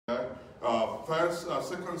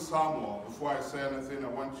Second Samuel. Before I say anything, I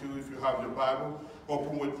want you, if you have your Bible,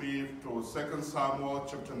 open with me to Second Samuel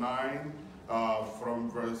chapter 9, from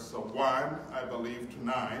verse 1, I believe, to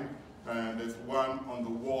 9. And there's one on the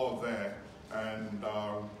wall there.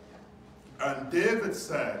 And David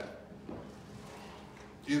said,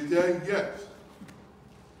 "Is there yet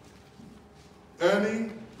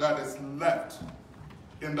any that is left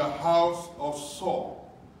in the house of Saul,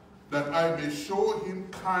 that I may show him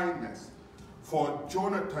kindness for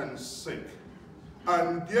Jonathan's sake?"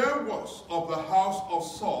 And there was of the house of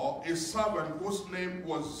Saul a servant whose name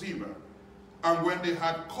was Ziba. And when they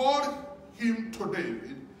had called him to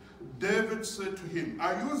David, David said to him,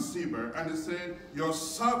 "Are you Ziba?" And he said, "Your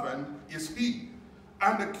servant is he."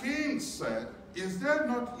 And the king said, "Is there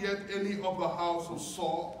not yet any of the house of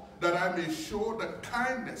Saul, that I may show the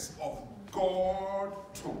kindness of God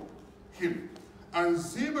to him?" And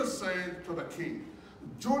Ziba said to the king,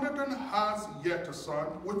 "Jonathan has yet a son,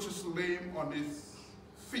 which is lame on his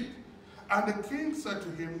feet." And the king said to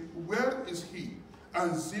him, "Where is he?"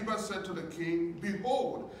 And Ziba said to the king,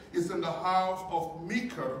 "Behold, is in the house of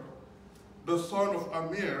Micah, the son of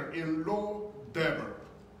Amir, in Lo-debar."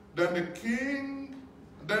 Then King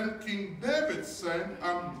David sent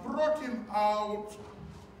and brought him out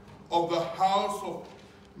of the house of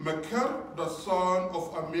Micah, the son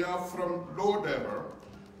of Amir, from Lo-debar.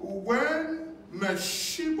 When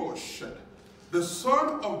Mephibosheth, the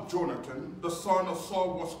son of Jonathan, the son of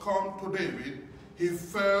Saul, was come to David, he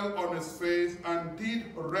fell on his face and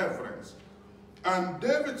did reverence. And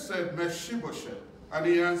David said, "Mephibosheth." And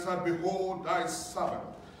he answered, "Behold, thy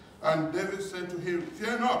servant." And David said to him,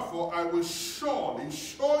 "Fear not, for I will surely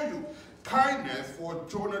show you kindness for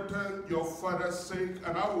Jonathan your father's sake,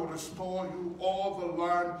 and I will restore you all the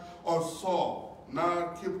land of Saul."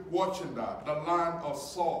 Now keep watching that. The land of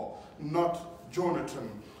Saul, not Jonathan.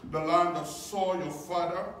 The land of Saul your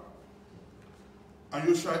father. "And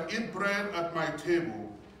you shall eat bread at my table."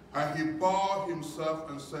 And he bowed himself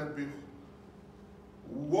and said,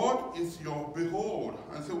 "What is your behold?"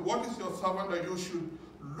 And said, "What is your servant that you should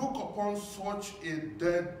look upon such a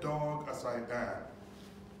dead dog as I am?"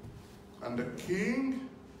 And the king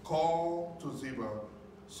called to Ziba,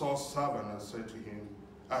 Saul's servant, and said to him,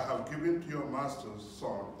 "I have given to your master's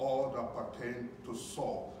son all that pertained to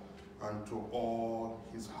Saul and to all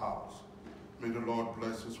his house." May the Lord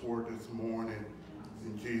bless his word this morning.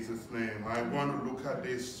 In Jesus' name. I want to look at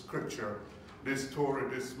this scripture, this story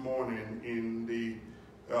this morning in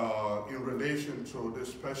relation to this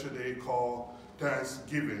special day called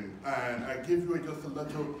Thanksgiving. And I give you just a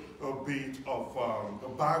little bit of a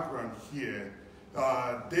background here.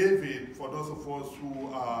 David, for those of us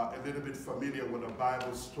who are a little bit familiar with the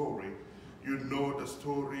Bible story, you know the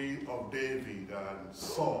story of David and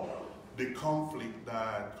Saul, the conflict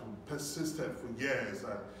that persisted for years.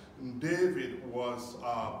 And David was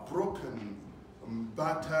a broken,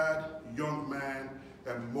 battered young man,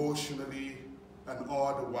 emotionally and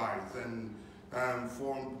otherwise. And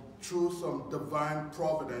through some divine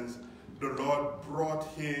providence, the Lord brought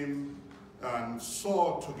him and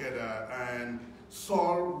Saul together. And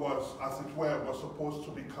Saul was, as it were, was supposed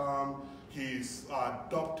to become his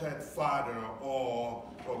adopted father or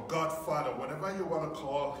godfather, whatever you want to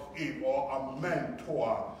call him, or a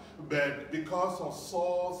mentor. But because of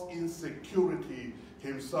Saul's insecurity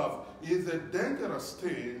himself, it's a dangerous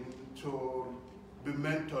thing to be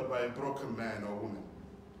mentored by a broken man or woman.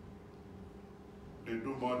 They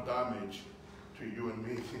do more damage to you and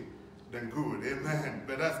me than good. Amen.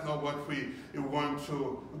 But that's not what we want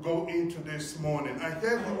to go into this morning. And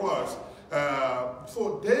here he was.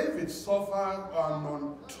 So David suffered an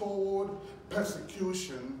untold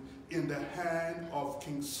persecution in the hand of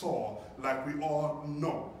King Saul, like we all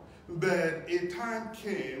know. But a time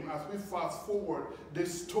came, as we fast forward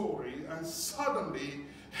this story, and suddenly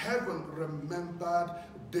heaven remembered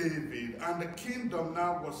David, and the kingdom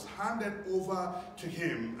now was handed over to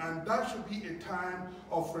him. And that should be a time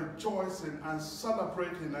of rejoicing and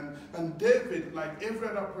celebrating. And David, like every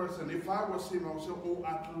other person, if I was him, I would say, "Oh,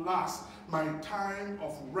 at last my time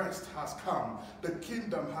of rest has come. The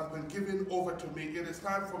kingdom has been given over to me. It is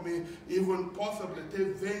time for me even possibly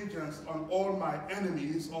take vengeance on all my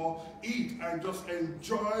enemies, or eat and just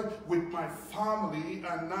enjoy with my family."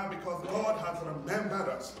 And now, because God has remembered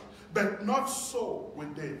us. But not so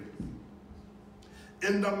with David.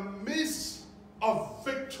 In the midst of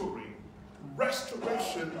victory,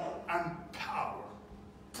 restoration, and power,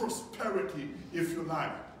 prosperity, if you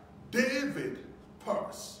like, David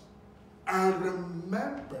paused and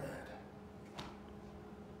remembered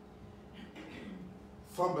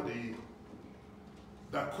somebody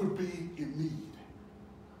that could be in need.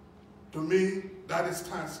 To me, that is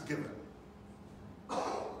thanksgiving.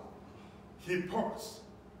 He paused.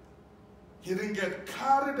 He didn't get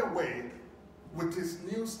carried away with his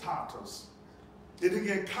new status. He didn't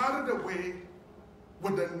get carried away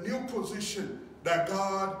with the new position that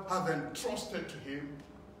God has entrusted to him.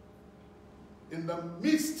 In the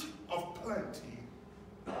midst of plenty,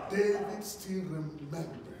 David still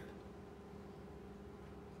remembered.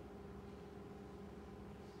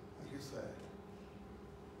 And he said,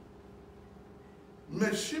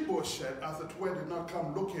 Mephibosheth, as it were, did not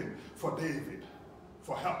come looking for David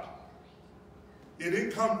for help. He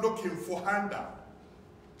didn't come looking for handout.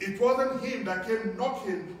 It wasn't him that came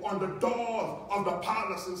knocking on the doors of the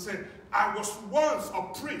palace and said, I was once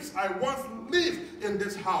a priest. I once lived in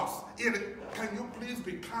this house. Can you please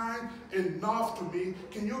be kind enough to me?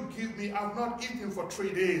 Can you give me? I've not eaten for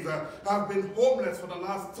 3 days. I've been homeless for the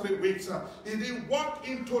last 3 weeks. He didn't walk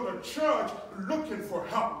into the church looking for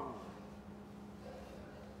help.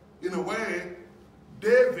 In a way,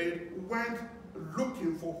 David went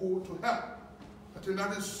looking for who to help. I think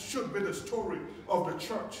that should be the story of the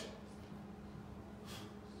church.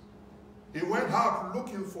 He went out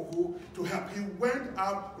looking for who to help. He went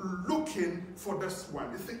out looking for this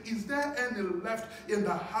one. He said, is there any left in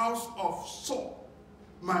the house of Saul,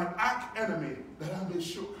 my arch enemy, that I may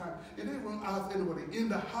show hand? He didn't even ask anybody. In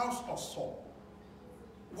the house of Saul.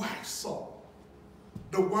 Why Saul?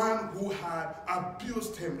 The one who had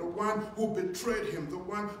abused him, the one who betrayed him, the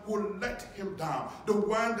one who let him down, the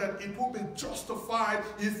one that it would be justified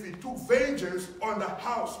if he took vengeance on the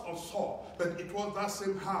house of Saul. But it was that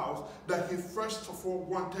same house that he first of all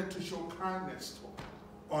wanted to show kindness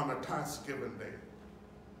to on a Thanksgiving day.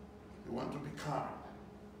 You want to be kind.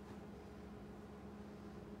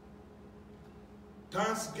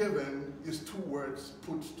 Thanksgiving is 2 words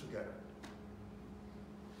put together.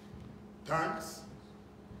 Thanks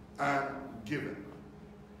and giving.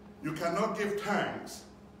 You cannot give thanks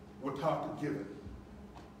without giving.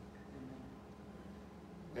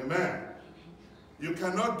 Amen. You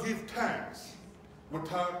cannot give thanks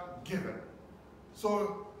without giving.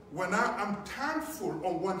 So when I'm thankful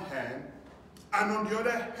on one hand, and on the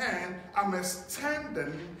other hand, I'm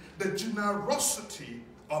extending the generosity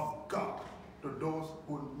of God to those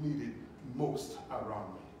who need it most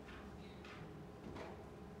around me.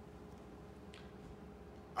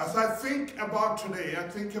 As I think about today, I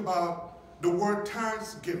think about the word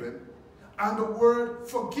thanksgiving and the word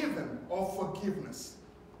forgiven or forgiveness.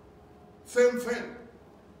 Same thing.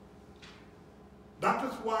 That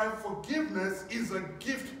is why forgiveness is a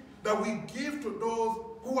gift that we give to those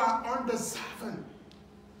who are undeserving.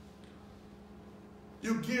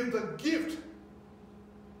 You give the gift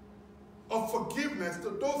of forgiveness to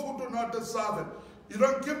those who do not deserve it. You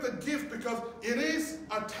don't give the gift because it is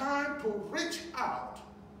a time to reach out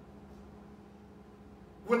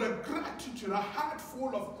with a gratitude, a heart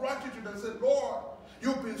full of gratitude, and say, Lord,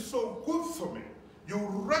 you've been so good for me. You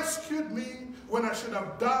rescued me when I should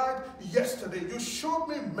have died yesterday. You showed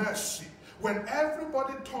me mercy. When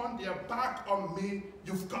everybody turned their back on me,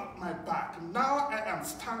 you've got my back. Now I am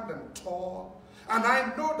standing tall. And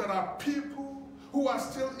I know there are people who are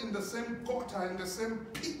still in the same gutter, in the same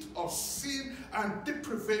pit of sin and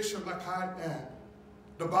deprivation like I am.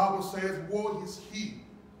 The Bible says, woe is he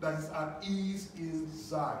that is at ease in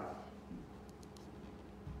Zion.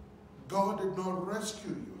 God did not rescue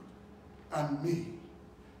you and me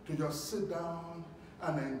to just sit down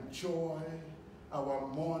and enjoy our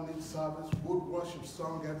morning service, good worship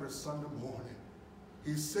song every Sunday morning.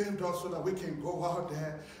 He saved us so that we can go out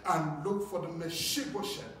there and look for the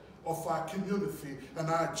Mephibosheth of our community and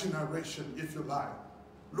our generation, if you like.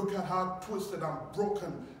 Look at how twisted and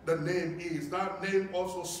broken the name is. That name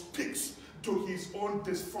also speaks to his own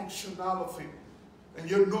dysfunctionality. And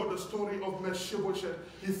you know the story of Mephibosheth.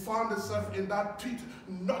 He found himself in that pit,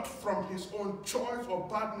 not from his own choice or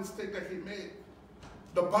bad mistake that he made.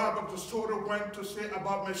 The Bible, the story went to say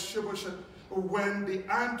about Mephibosheth, when the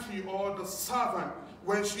auntie or the servant,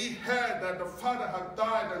 when she heard that the father had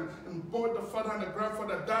died and both the father and the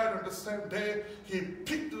grandfather died on the same day, he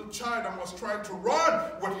picked the child and was trying to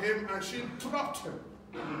run with him, and she dropped him.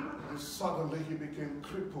 And suddenly he became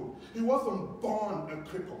crippled. He wasn't born a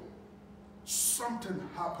cripple. Something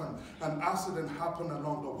happened, an accident happened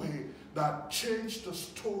along the way that changed the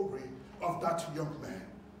story of that young man.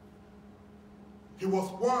 He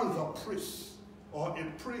was once a priest or a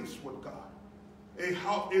prince with God,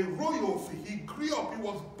 a royalty. He grew up, he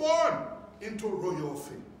was born into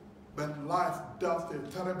royalty, but life dealt a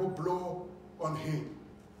terrible blow on him.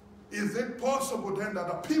 Is it possible then that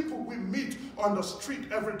the people we meet on the street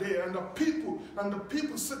every day and the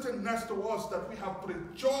people sitting next to us that we have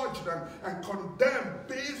prejudged and condemned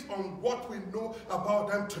based on what we know about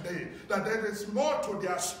them today, that there is more to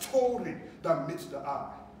their story than meets the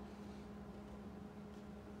eye?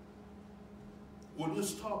 Will you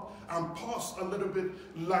stop and pause a little bit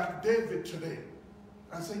like David today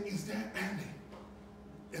and say, is there any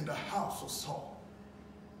in the house of Saul?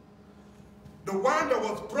 The one that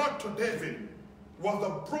was brought to David was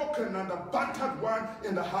the broken and the battered one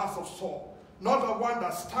in the house of Saul. Not the one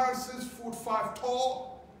that stands 6'5"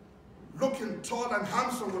 tall, looking tall and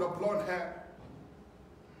handsome with a blonde hair.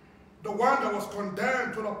 The one that was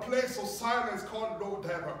condemned to the place of silence called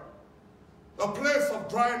Lo-Debar. A place of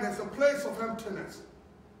dryness, a place of emptiness.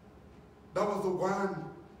 That was the one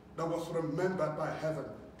that was remembered by heaven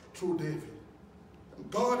through David.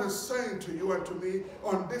 God is saying to you and to me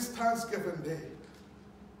on this Thanksgiving Day,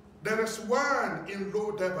 there is one in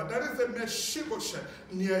Lo-Debar, there is a Mephibosheth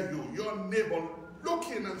near you, your neighbor,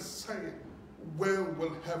 looking and saying, when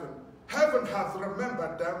will heaven? Heaven has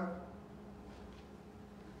remembered them.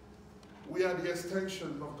 We are the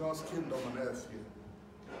extension of God's kingdom on earth here.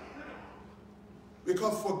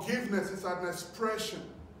 Because forgiveness is an expression,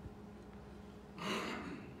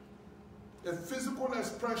 a physical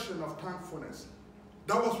expression of thankfulness.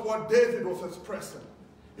 That was what David was expressing.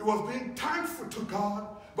 He was being thankful to God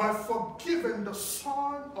by forgiving the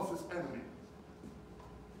son of his enemy.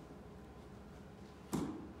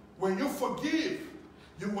 When you forgive,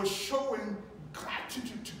 you were showing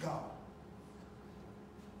gratitude to God.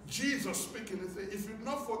 Jesus speaking, he said, if you do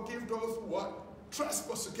not forgive those who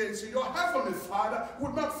trespass against you, your heavenly Father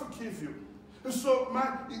would not forgive you. And so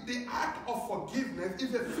the act of forgiveness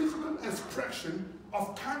is a physical expression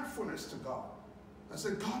of thankfulness to God. I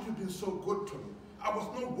said, God, you've been so good to me. I was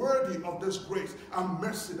not worthy of this grace and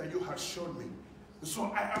mercy that you have shown me. So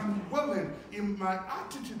I am willing, in my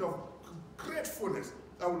attitude of gratefulness,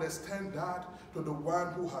 I will extend that to the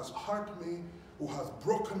one who has hurt me, who has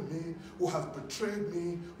broken me, who has betrayed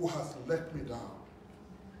me, who has let me down.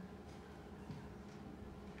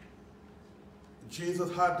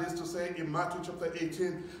 Jesus had this to say in Matthew chapter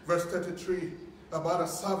 18, verse 33, about a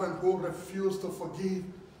servant who refused to forgive.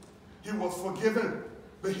 He was forgiven,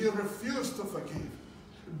 but he refused to forgive.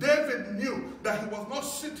 David knew that he was not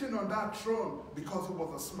sitting on that throne because he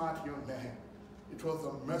was a smart young man. It was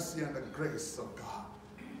the mercy and the grace of God.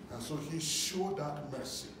 And so he showed that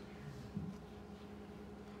mercy.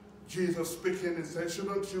 Jesus speaking, he said,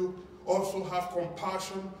 shouldn't you also have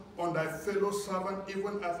compassion on thy fellow servant,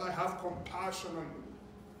 even as I have compassion on you?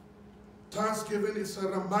 Thanksgiving is a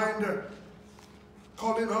reminder,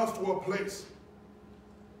 calling us to a place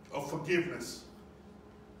of forgiveness.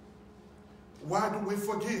 Why do we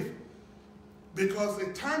forgive? Because a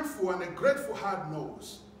thankful and a grateful heart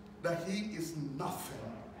knows that he is nothing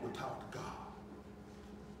without God.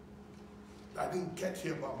 I didn't get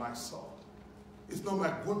here by myself. It's not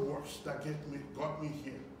my good works that got me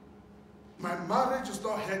here. My marriage is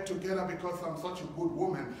not held together because I'm such a good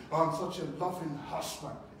woman or I'm such a loving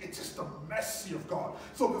husband. It is the mercy of God.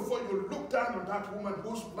 So before you look down on that woman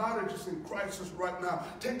whose marriage is in crisis right now,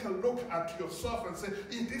 take a look at yourself and say,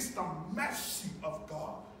 it is the mercy of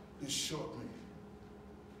God that showed me.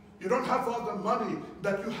 You don't have all the money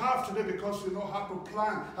that you have today because you know how to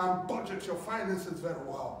plan and budget your finances very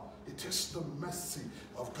well. It is the mercy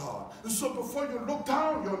of God. And so before you look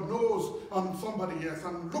down your nose on somebody else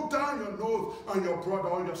and look down your nose on your brother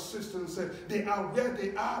or your sister and say, they are where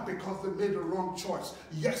they are because they made the wrong choice.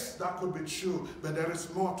 Yes, that could be true, but there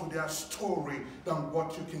is more to their story than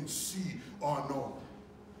what you can see or know.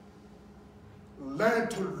 Learn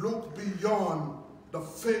to look beyond the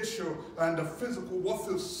facial and the physical. What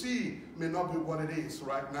you see may not be what it is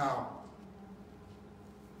right now.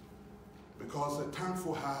 Because a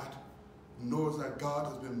thankful heart knows that God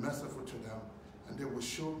has been merciful to them and they will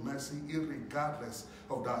show mercy irregardless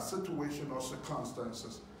of their situation or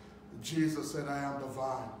circumstances. Jesus said, I am the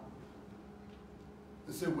vine.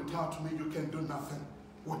 He said, without me you can do nothing.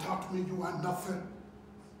 Without me you are nothing.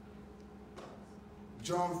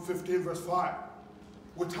 John 15 verse 5.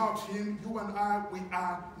 Without him, you and I, we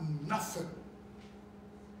are nothing.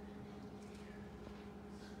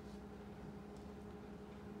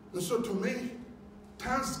 And so to me,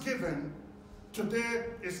 Thanksgiving today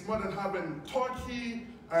is more than having turkey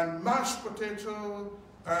and mashed potato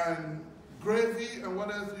and gravy and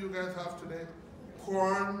what else do you guys have today?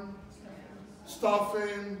 Corn,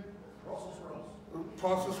 stuffing,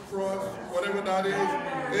 processed crust, whatever that is.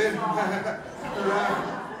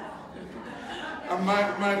 And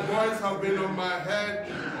my boys have been on my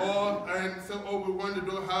head all and said, oh, we want to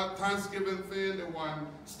do a Thanksgiving thing. They want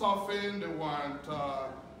stuffing, they want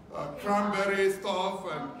cranberry stuff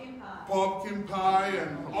and pumpkin pie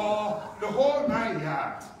and all, the whole 9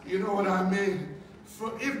 yards. You know what I mean?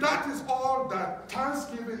 So if that is all that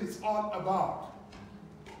Thanksgiving is all about,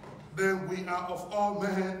 then we are of all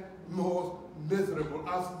men most miserable.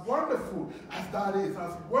 As wonderful as that is,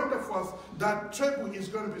 as wonderful as that table is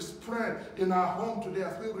going to be spread in our home today,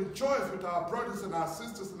 as we rejoice with our brothers and our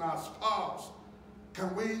sisters and our spouse,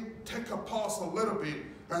 can we take a pause a little bit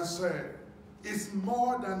and say, it's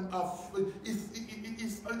more than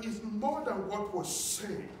it's more than what was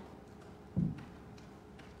said.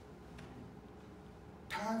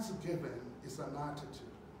 Thanksgiving is an attitude.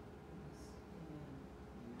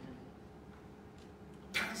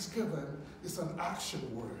 Thanksgiving is an action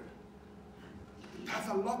word. It has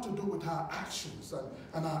a lot to do with our actions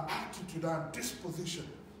and our attitude and disposition.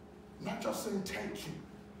 Not just saying thank you.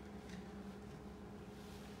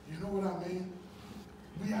 You know what I mean?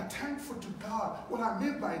 We are thankful to God. What I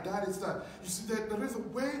mean by that is that, you see, that there is a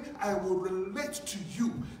way I will relate to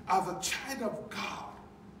you as a child of God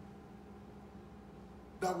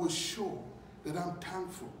that will show that I'm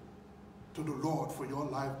thankful to the Lord for your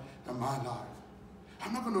life and my life.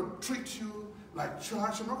 I'm not going to treat you like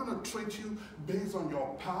trash. I'm not going to treat you based on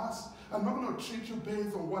your past. I'm not going to treat you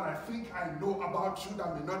based on what I think I know about you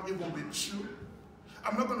that may not even be true.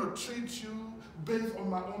 I'm not going to treat you based on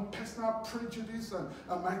my own personal prejudice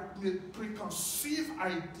and my preconceived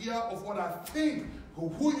idea of what I think, or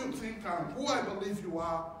who you think and who I believe you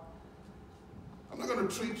are. I'm not going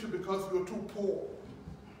to treat you because you're too poor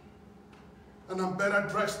and I'm better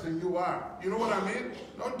dressed than you are. You know what I mean?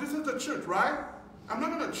 No, this is the truth, right? I'm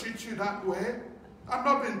not going to treat you that way. I'm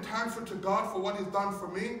not being thankful to God for what He's done for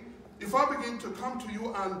me. If I begin to come to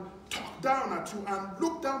you and talk down at you and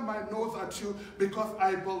look down my nose at you because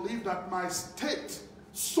I believe that my state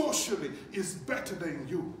socially is better than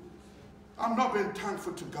you, I'm not being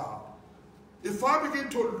thankful to God. If I begin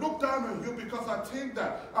to look down on you because I think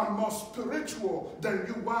that I'm more spiritual than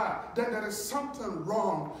you are, then there is something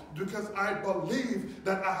wrong, because I believe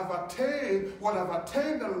that I have attained what I've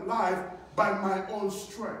attained in life by my own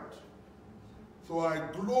strength. So I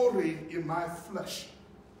glory in my flesh.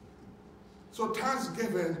 So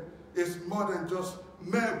Thanksgiving is more than just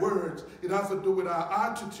mere words. It has to do with our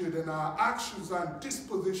attitude and our actions and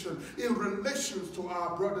disposition in relation to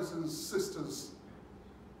our brothers and sisters.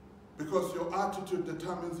 Because your attitude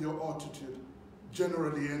determines your altitude.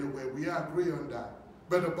 Generally, anyway, we agree on that.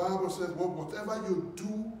 But the Bible says, well, whatever you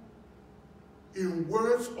do in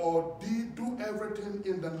words or deed, do everything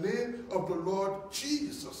in the name of the Lord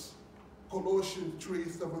Jesus. Colossians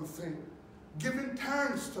 3:17. Giving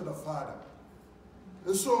thanks to the Father.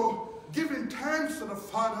 And so, giving thanks to the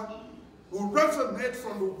Father will resonate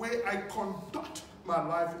from the way I conduct my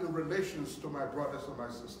life in relations to my brothers and my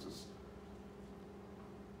sisters.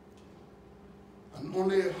 And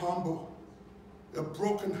only a humble, a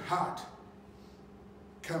broken heart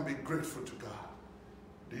can be grateful to God.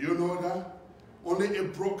 Do you know that? Only a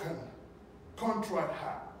broken, contrite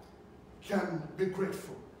heart can be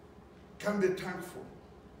grateful, can be thankful.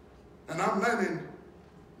 And I'm learning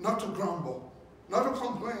not to grumble, not to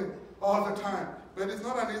complain all the time. But it's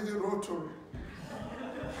not an easy road to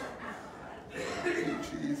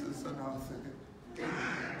Jesus, and I was thinking.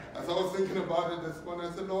 As I was thinking about it this morning,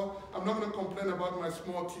 I said, Lord, I'm not going to complain about my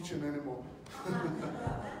small kitchen anymore.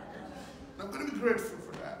 I'm going to be grateful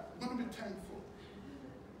for that. I'm going to be thankful.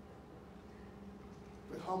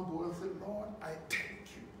 Be humble and say, Lord, I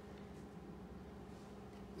thank you.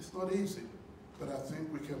 It's not easy, but I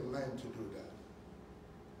think we can learn to do that.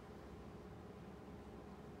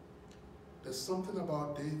 There's something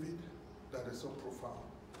about David that is so profound.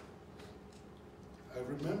 I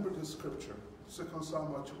remember the scripture, 2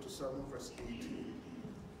 Samuel chapter 7, verse 18.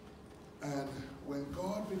 And when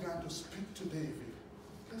God began to speak to David,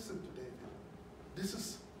 listen to David. This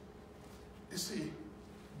is, you see,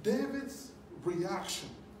 David's reaction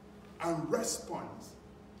and response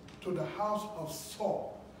to the house of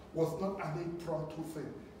Saul was not an impromptu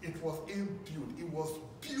thing. It was imbued. It was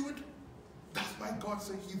built. That's why God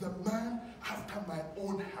said he's a man after my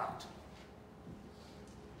own heart.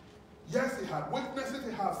 Yes, he had weaknesses,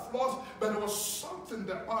 he had flaws, but there was something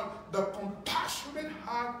about the compassionate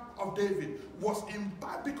heart of David was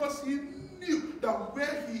imbibed, because he knew that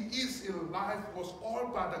where he is in life was all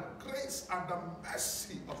by the grace and the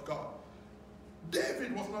mercy of God.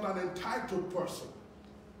 David was not an entitled person.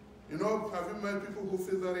 You know, have you met people who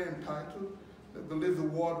feel very entitled? They believe the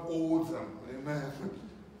word owes them. Amen.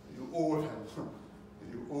 You owe them.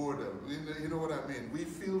 You owe them. You know what I mean? We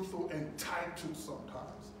feel so entitled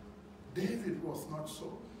sometimes. David was not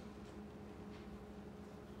so.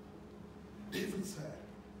 David said,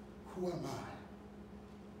 who am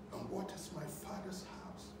I? And what is my father's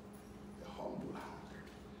house? A humble heart.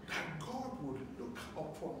 That God would look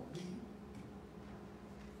upon me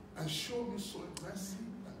and show me so mercy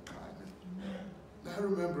and kindness. Now I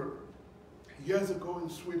remember years ago in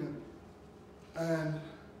Sweden, and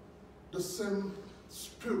the same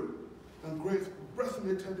spirit and grace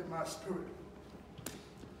resonated in my spirit.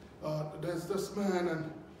 There's this man,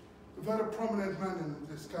 and a very prominent man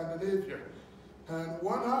in Scandinavia. And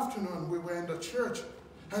one afternoon we were in the church,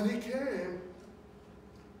 and he came,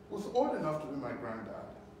 was old enough to be my granddad.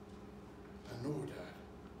 I know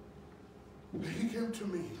that. He came to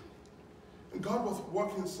me, and God was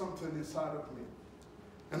working something inside of me.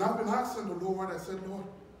 And I've been asking the Lord, I said, Lord,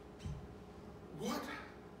 what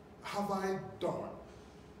have I done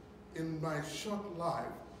in my short life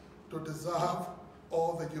to deserve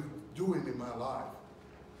all that you're doing in my life?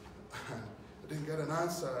 I didn't get an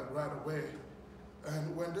answer right away.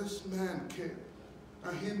 And when this man came,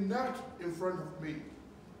 and he knelt in front of me,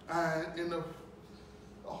 and in a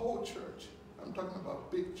whole church, I'm talking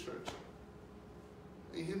about big church,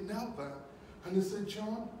 and he knelt there, and he said,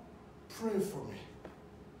 John, pray for me.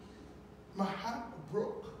 My heart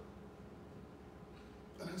broke.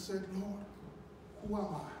 And I said, Lord, who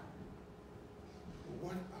am I?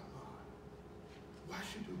 What am I? Why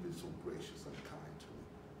should you be so gracious and kind to me?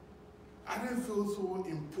 I didn't feel so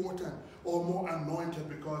important or more anointed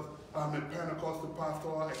because I'm a Pentecostal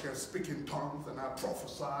pastor, I can speak in tongues and I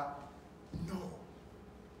prophesy. No.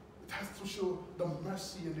 It has to show the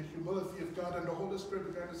mercy and the humility of God, and the Holy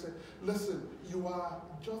Spirit began to say, listen, you are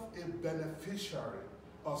just a beneficiary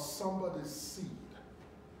of somebody's seed.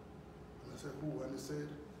 And I said, who? And he said,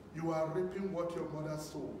 you are reaping what your mother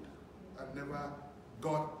sowed and never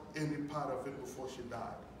got any part of it before she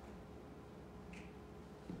died.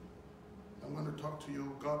 I'm going to talk to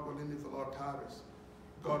you, God willing, if the Lord tarries,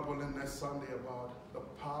 God willing, next Sunday about the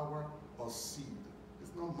power of seed.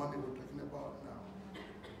 It's not money we're talking about now.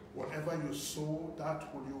 Whatever you sow,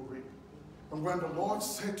 that will you reap. And when the Lord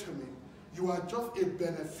said to me, you are just a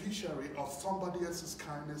beneficiary of somebody else's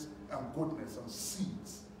kindness and goodness and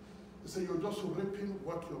seeds. He said, you're just reaping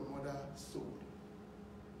what your mother sowed.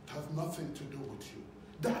 It has nothing to do with you.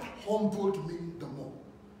 That humbled me the more.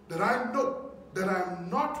 That I know that I'm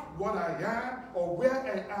not what I am or where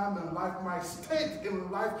I am in life. My state in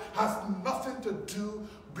life has nothing to do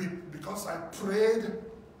because I prayed,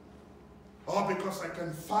 or because I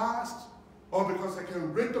can fast, or because I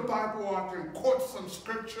can read the Bible, or I can quote some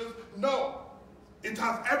scriptures. No. It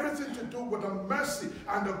has everything to do with the mercy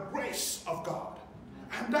and the grace of God.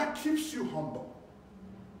 And that keeps you humble.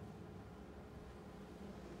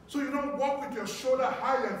 So you don't walk with your shoulder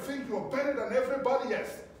high and think you're better than everybody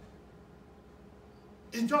else.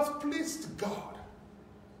 It just pleased God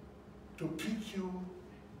to pick you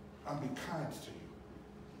and be kind to you.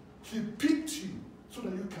 He picked you so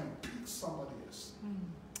that you can pick somebody else.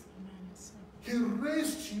 He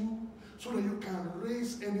raised you so that you can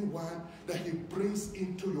raise anyone that he brings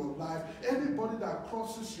into your life. Anybody that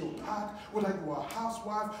crosses your path, whether you are a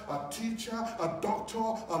housewife, a teacher, a doctor,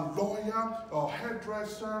 a lawyer, a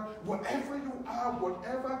hairdresser, whatever you are,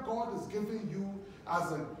 whatever God is giving you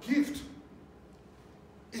as a gift,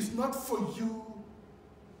 is not for you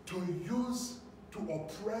to use to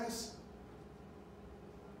oppress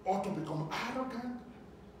or to become arrogant.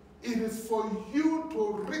 It is for you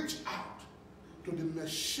to reach out to the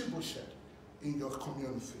Mephibosheth in your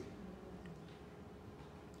community.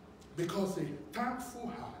 Because a thankful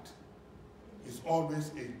heart is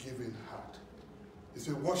always a giving heart. He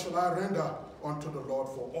said, what shall I render unto the Lord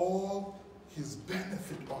for all his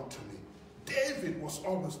benefit unto me? David was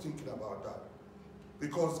always thinking about that.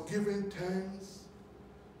 Because giving thanks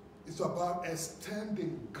is about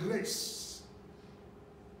extending grace.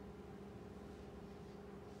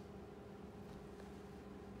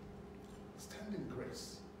 Extending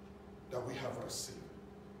grace that we have received.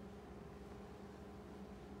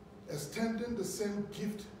 Extending the same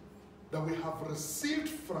gift that we have received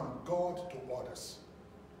from God to others.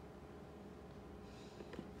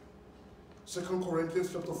 2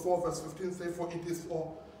 Corinthians chapter 4 verse 15 says, for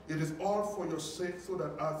it is all for your sake, so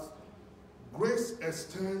that as grace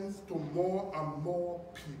extends to more and more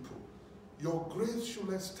people, your grace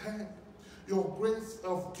should extend. Your grace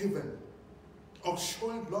of giving, of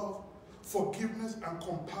showing love, forgiveness, and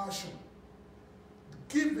compassion.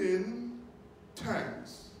 Giving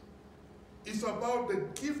thanks is about the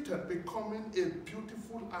gifted becoming a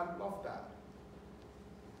beautiful, I love that.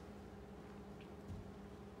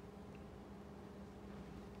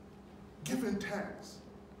 thanks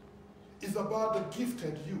is about the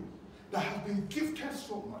gifted you that has been gifted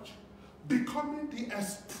so much, becoming the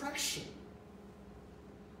expression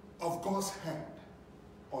of God's hand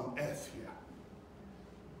on earth here.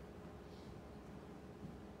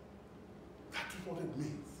 That is what it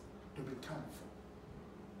means to be thankful.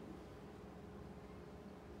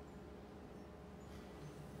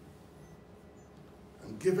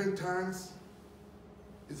 And giving thanks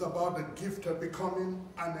is about the gifted becoming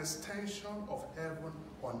an extension of heaven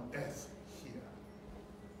on earth here.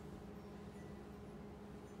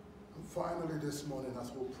 And finally this morning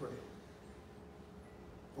as we pray,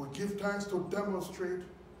 we give thanks to demonstrate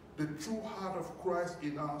the true heart of Christ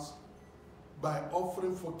in us by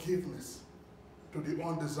offering forgiveness to the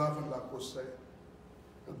undeserving, like we say.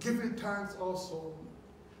 Giving thanks also,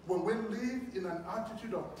 when we live in an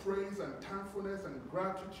attitude of praise and thankfulness and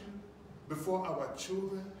gratitude before our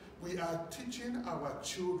children, we are teaching our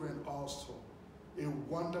children also a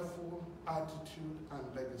wonderful attitude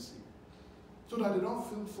and legacy, so that they don't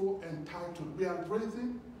feel so entitled. We are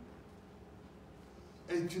raising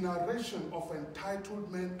a generation of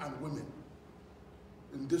entitled men and women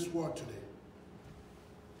in this world today.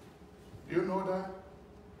 Do you know that?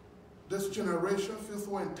 This generation feels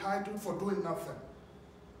so entitled for doing nothing.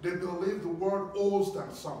 They believe the world owes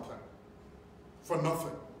them something for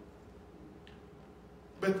nothing.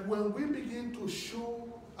 But when we begin to show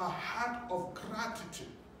a heart of gratitude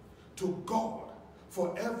to God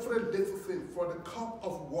for every little thing, for the cup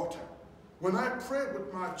of water, when I pray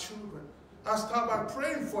with my children, I start by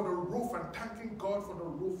praying for the roof and thanking God for the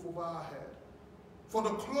roof over our head, for the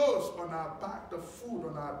clothes on our back, the food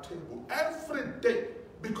on our table, every day,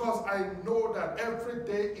 because I know that every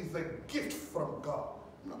day is a gift from God.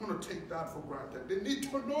 I'm not going to take that for granted. They need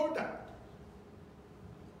to know that.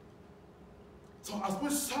 So as we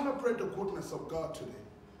celebrate the goodness of God today,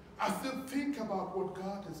 I still think about what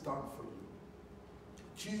God has done for you.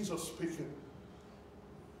 Jesus speaking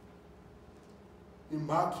in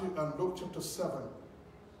Matthew and Luke chapter 7,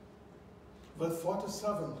 verse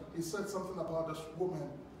 47, he said something about this woman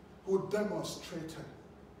who demonstrated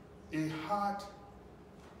a heart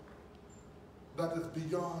that is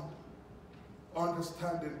beyond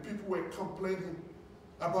understanding. People were complaining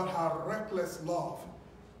about her reckless love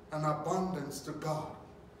and abundance to God.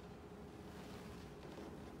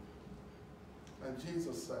 And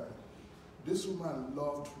Jesus said, this woman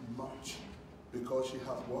loved much because she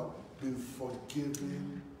has what? Been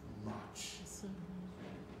forgiven much. Yes, sir.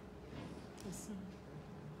 Yes,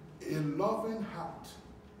 sir. A loving heart.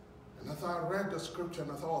 And as I read the scripture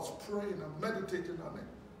and as I was praying and meditating on it,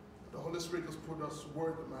 the Holy Spirit just put this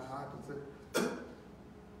word in my heart and said,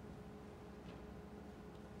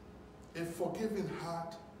 a forgiving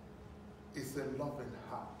heart is a loving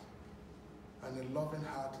heart. And a loving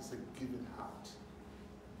heart is a giving heart.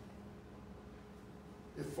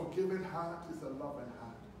 A forgiving heart is a loving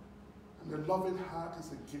heart. And a loving heart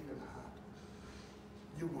is a giving heart.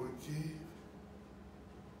 You will give.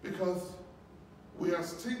 Because we are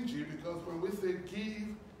stingy, because when we say give,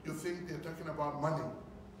 you think they're talking about money.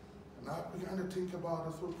 And I began to think about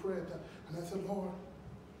it through prayer. And I said, Lord,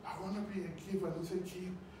 I want to be a giver. And he said,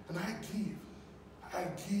 give. And I give. I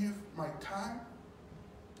give my time.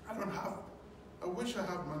 I wish I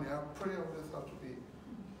have money. I pray I always have to be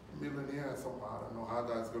a millionaire somehow. I don't know how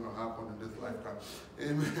that's going to happen in this lifetime.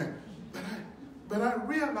 Amen. But I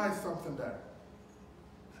realized something there.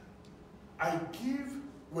 I give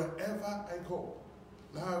wherever I go.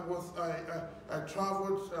 Now I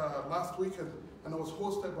traveled last weekend and I was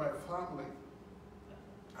hosted by a family.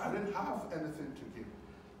 I didn't have anything to give.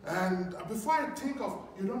 And before I think of,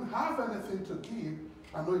 you don't have anything to give,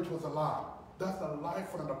 I know it was a lie. That's a lie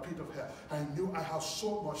from the pit of hell. I knew I have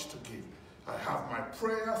so much to give. I have my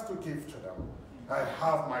prayers to give to them. I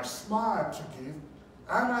have my smile to give.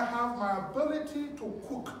 And I have my ability to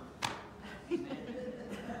cook.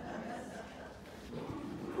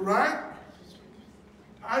 Right?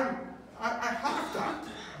 I have that.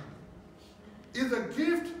 It's a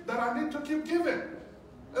gift that I need to keep giving.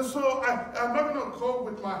 And so I'm not going to go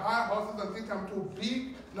with my high horses and think I'm too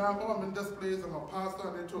big. Now, I'm in this place, I'm a pastor,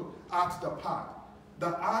 I need to act the part.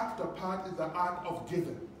 The act the part is the act of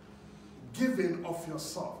giving. Giving of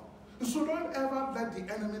yourself. So don't ever let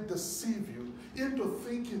the enemy deceive you into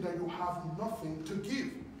thinking that you have nothing to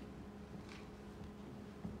give.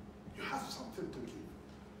 You have something to give.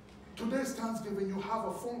 Today's Thanksgiving, you have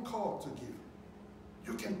a phone call to give.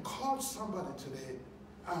 You can call somebody today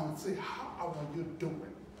and say, how are you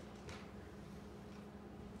doing?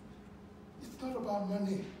 It's not about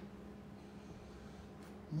money.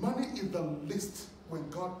 Money is the least when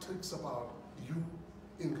God talks about you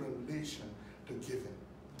in relation to giving.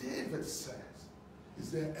 David says,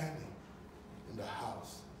 is there any in the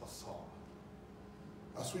house of Saul?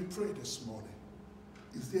 As we pray this morning,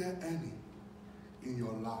 is there any in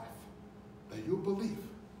your life that you believe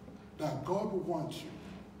that God will want you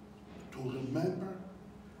to remember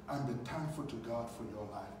and be thankful to God for your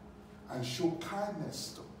life and show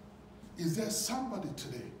kindness to? Is there somebody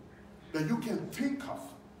today that you can think of?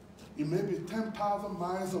 It may be 10,000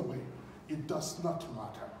 miles away. It does not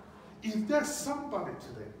matter. Is there somebody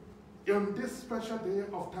today on this special day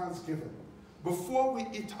of Thanksgiving, before we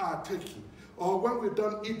eat our turkey, or when we're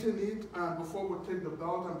done eating it and before we take the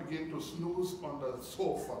belt and begin to snooze on the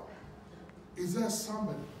sofa, is there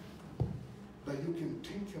somebody that you can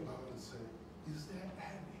think about and say, is there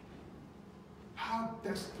any? How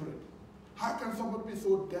desperate? How can somebody be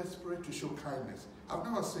so desperate to show kindness? I've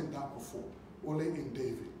never seen that before, only in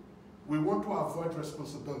David. We want to avoid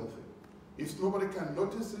responsibility. If nobody can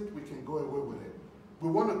notice it, we can go away with it. We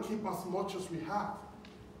want to keep as much as we have,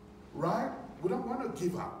 right? We don't want to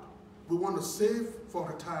give up. We want to save for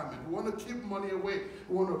retirement. We want to keep money away.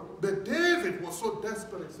 But David was so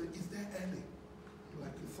desperate. He said, is there any?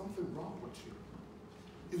 Like, is something wrong with you?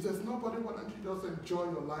 If there's nobody, why don't you just enjoy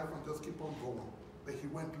your life and just keep on going? But he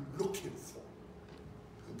went looking for.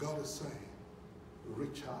 And God is saying,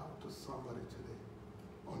 reach out to somebody today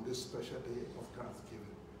on this special day of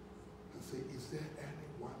Thanksgiving and say, is there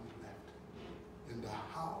anyone left in the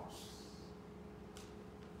house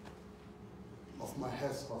of my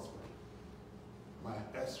ex-husband, my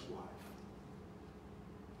ex-wife,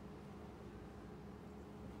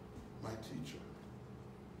 my teacher,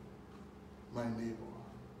 my neighbor,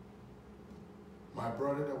 my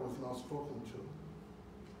brother that was not spoken to,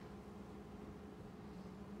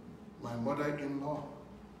 my mother-in-law?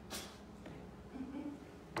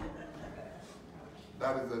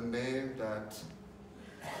 That is a name that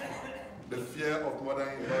the fear of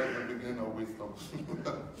mother-in-law is the beginning of wisdom.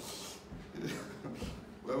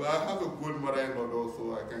 Well, I have a good mother-in-law though,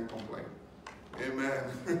 so I can't complain.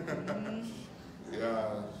 Amen.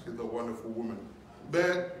 Yeah, she's a wonderful woman.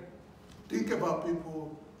 But think about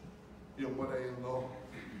people, your mother-in-law,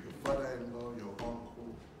 your father-in-law, your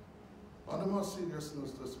uncle. On a more serious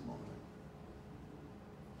note this morning,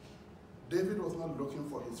 David was not looking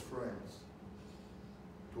for his friends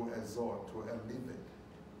to exhort, to elevate.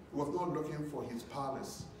 He was not looking for his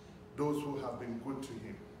palace, those who have been good to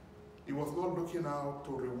him. He was not looking out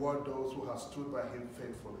to reward those who have stood by him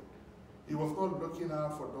faithfully. He was not looking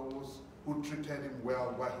out for those who treated him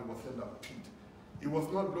well while he was in the pit. He was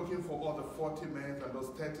not looking for all the 40 men and those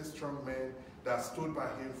 30 strong men that stood by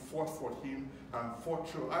him, fought for him, and fought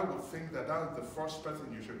through. I would think that that is the first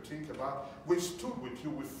person you should think about. We stood with you,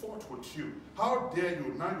 we fought with you. How dare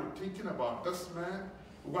you, now you're thinking about this man,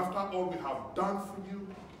 who after all we have done for you?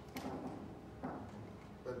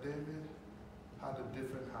 But David had a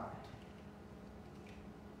different heart.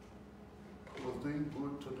 He was doing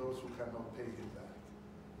good to those who cannot pay him back.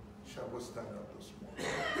 Shall we stand up this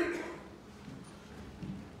morning?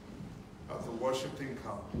 As the worship team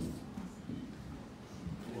comes,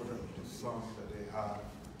 what are the songs that they have?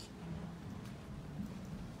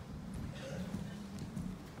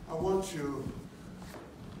 I want you,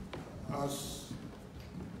 as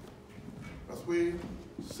we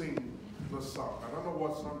sing the song, I don't know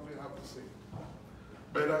what song we have to sing,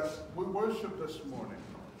 but as we worship this morning,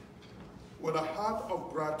 with a heart of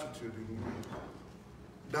gratitude in you,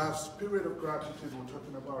 that spirit of gratitude we're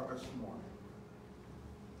talking about this morning,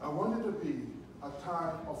 I want it to be a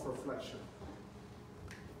time of reflection.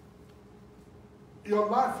 Your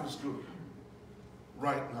life is good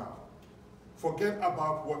right now. Forget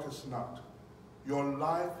about what is not. Your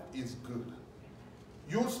life is good.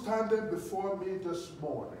 You standing before me this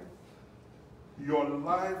morning, your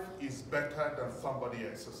life is better than somebody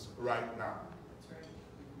else's right now.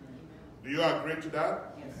 Do you agree to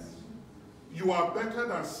that? Yes. You are better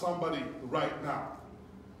than somebody right now.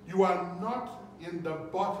 You are not in the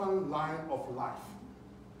bottom line of life.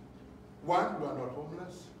 One, you are not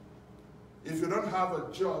homeless. If you don't have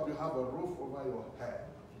a job, you have a roof over your head.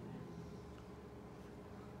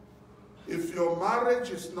 If your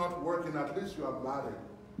marriage is not working, at least you are married.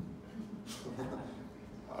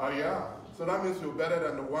 Oh yeah. So that means you're better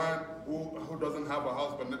than the one who doesn't have a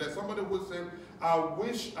husband. There's somebody who said, I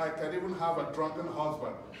wish I could even have a drunken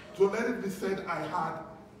husband. So let it be said I had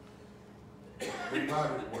a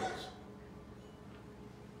married words.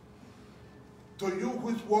 To you who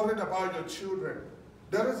is worried about your children,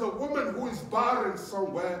 there is a woman who is barren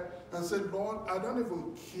somewhere and said, Lord, I don't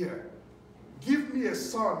even care. Give me a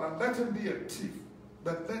son and let him be a thief.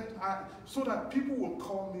 But so that people will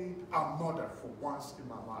call me a mother for once in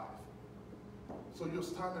my life. So you're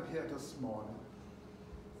standing here this morning.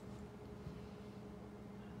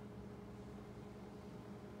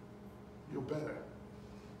 You're better.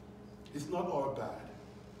 It's not all bad.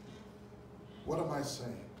 What am I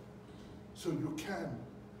saying? So you can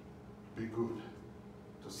be good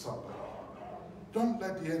to somebody. Don't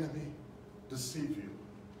let the enemy deceive you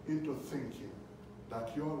into thinking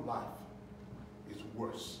that your life is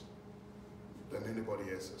worse than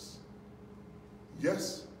anybody else's.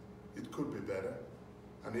 Yes, it could be better,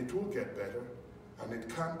 and it will get better, and it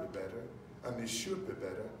can be better, and it should be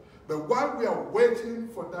better. But while we are waiting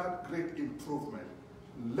for that great improvement,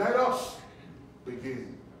 let us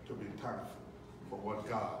begin to be thankful for what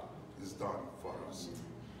God has done for us.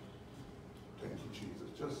 Thank you,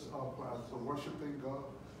 Jesus. Just as worshiping God,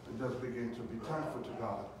 and just begin to be thankful to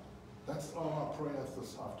God. That's all our prayers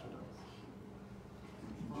this afternoon.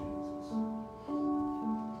 Thank you, Jesus.